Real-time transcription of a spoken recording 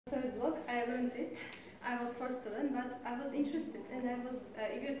I learned it. I was forced to learn, but I was interested and I was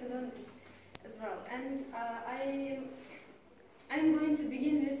eager to learn this as well. And I'm going to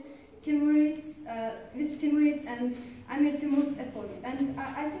begin with Timurids, and Amir Timur's approach. And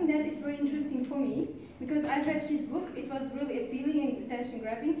I think that it's very interesting for me because I read his book. It was really appealing and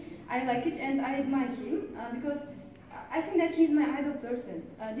attention-grabbing. I like it and I admire him because I think that he's my idol person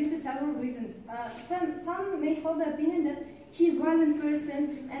due to several reasons. Some may hold the opinion that he's a violent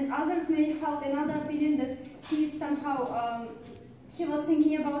person, and others may hold another opinion that he's somehow he was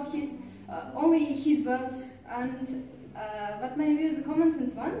thinking about his only his words. And but my view is the common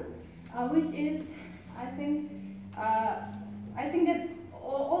sense one, which is I think that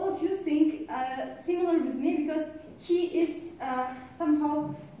all of you think similar with me because he is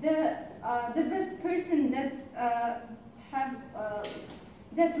somehow the best person that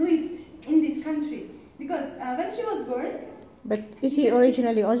that lived in this country, because when he was born. But is he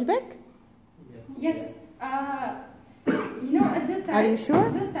originally Uzbek? Yes. You know, at that time. Are you sure?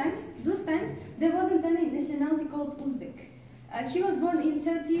 Those times there wasn't any nationality called Uzbek. He was born in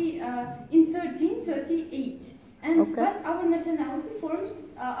 1338, and okay. But our nationality formed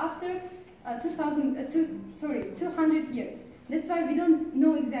after 200 years. That's why we don't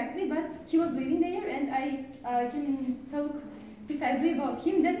know exactly, but he was living there, and I can talk precisely about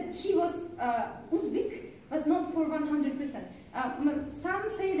him that he was Uzbek, but not for 100%. Some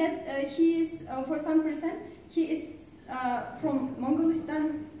say that he is, for some percent, he is from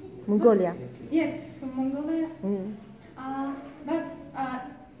Mongolia. Yes, from Mongolia. Mm. But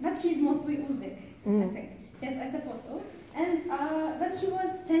he is mostly Uzbek, I think. Yes, I suppose so. And when he was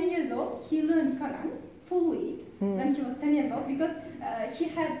 10 years old, he learned Quran fully when he was 10 years old because he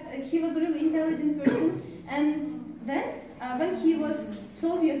was a really intelligent person. And then when he was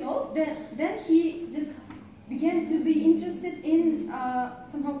 12 years old, then he just began to be interested in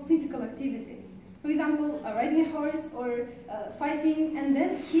somehow physical activities. For example, riding a horse or fighting, and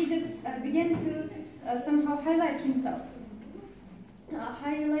then he just began to somehow highlight himself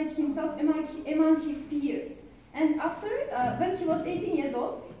among his peers. And after, when he was 18 years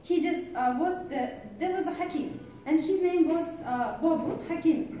old, he just there was a Hakim, and his name was Babur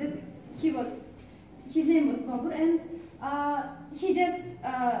Hakim. His name was Babur, and he just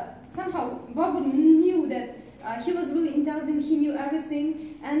somehow Babur knew that he was really intelligent. He knew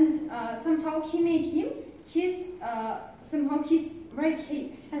everything, and somehow he made him his right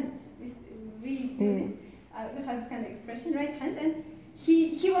hand. We do this. We have this kind of expression, right hand, and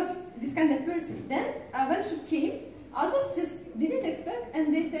he was this kind of person. Then when he came, others just didn't expect,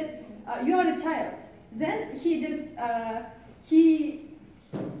 and they said, "You are a child." Then he just he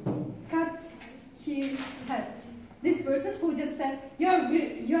cut his head. This person who just said, "You are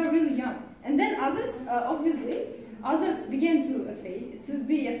really young," and then others others began to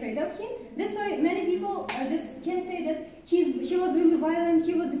be afraid of him. That's why many people just can say that he was really violent.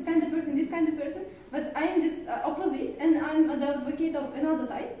 He was this kind of person. But I am just opposite, and I'm the advocate of another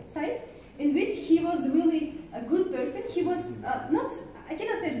side in which he was really a good person. He was not. I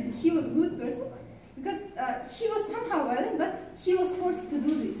cannot say that he was a good person because he was somehow violent, but he was forced to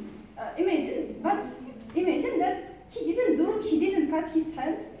do this. Imagine that he didn't cut his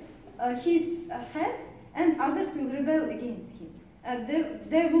head, and others will rebel against him.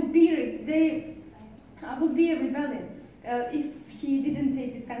 There will be a rebellion if he didn't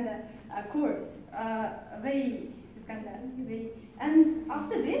take this kind of course, And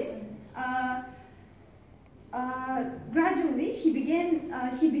after this, gradually he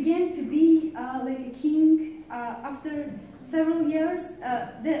began to be like a king. After several years,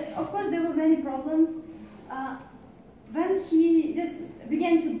 of course there were many problems. When he just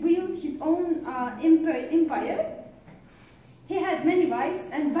began to build his own empire, he had many wives,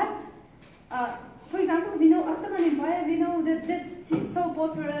 but for example, we know Ottoman Empire, we know that it's so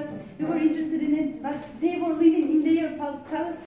popular, we were interested in it, but they were living in their